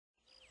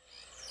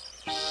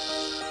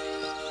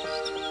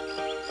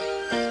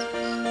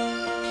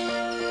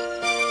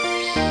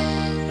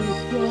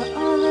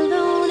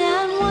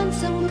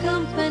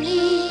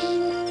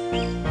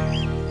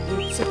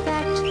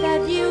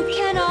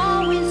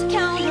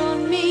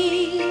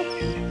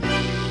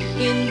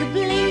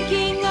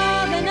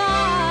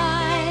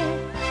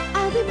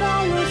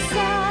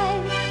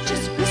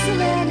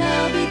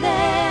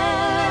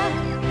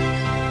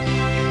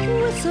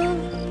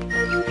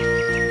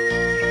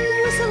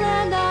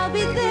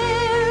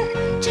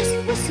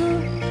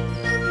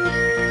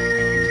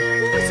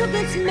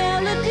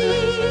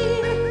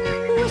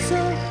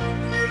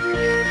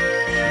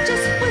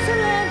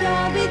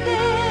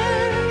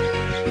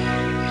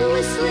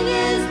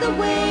the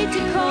way to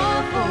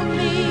call for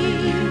me.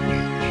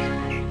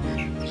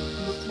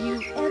 If you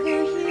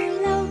ever hear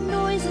loud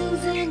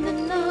noises in the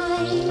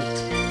night,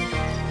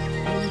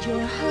 and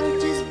your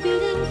heart is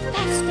beating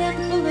fast and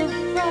full of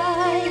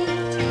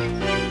fright,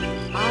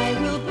 I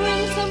will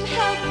bring some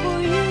help for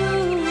you.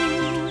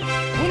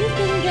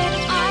 Anything that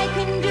I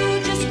can do,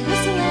 just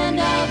whistle and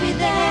I'll be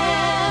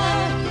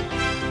there.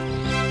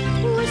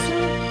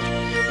 Whistle,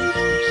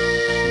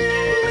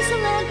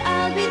 whistle and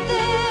I'll be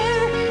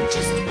there.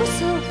 Just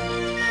whistle,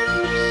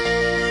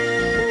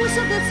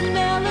 whistle this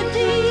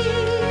melody.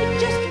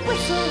 Just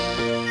whistle,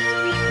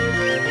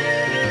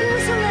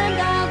 whistle and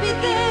I'll be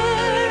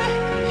there.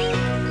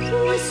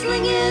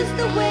 Whistling is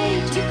the way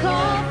to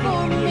call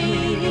for me.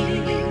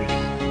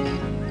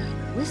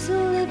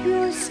 Whistle if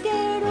you're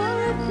scared or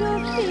if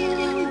you're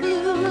feeling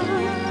blue.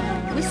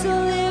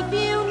 Whistle if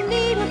you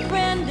need a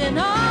friend and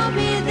I'll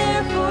be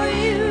there for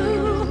you.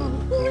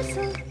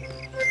 Whistle,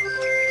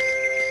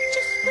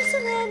 just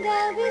whistle and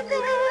I'll be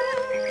there.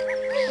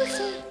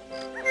 Whistle,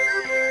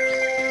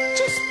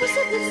 just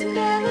whistle this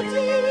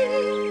melody.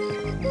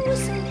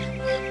 Whistle,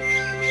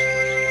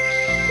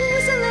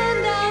 whistle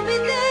and I'll be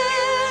there.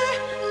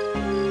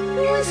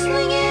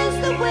 Whistling is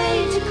the way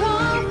to call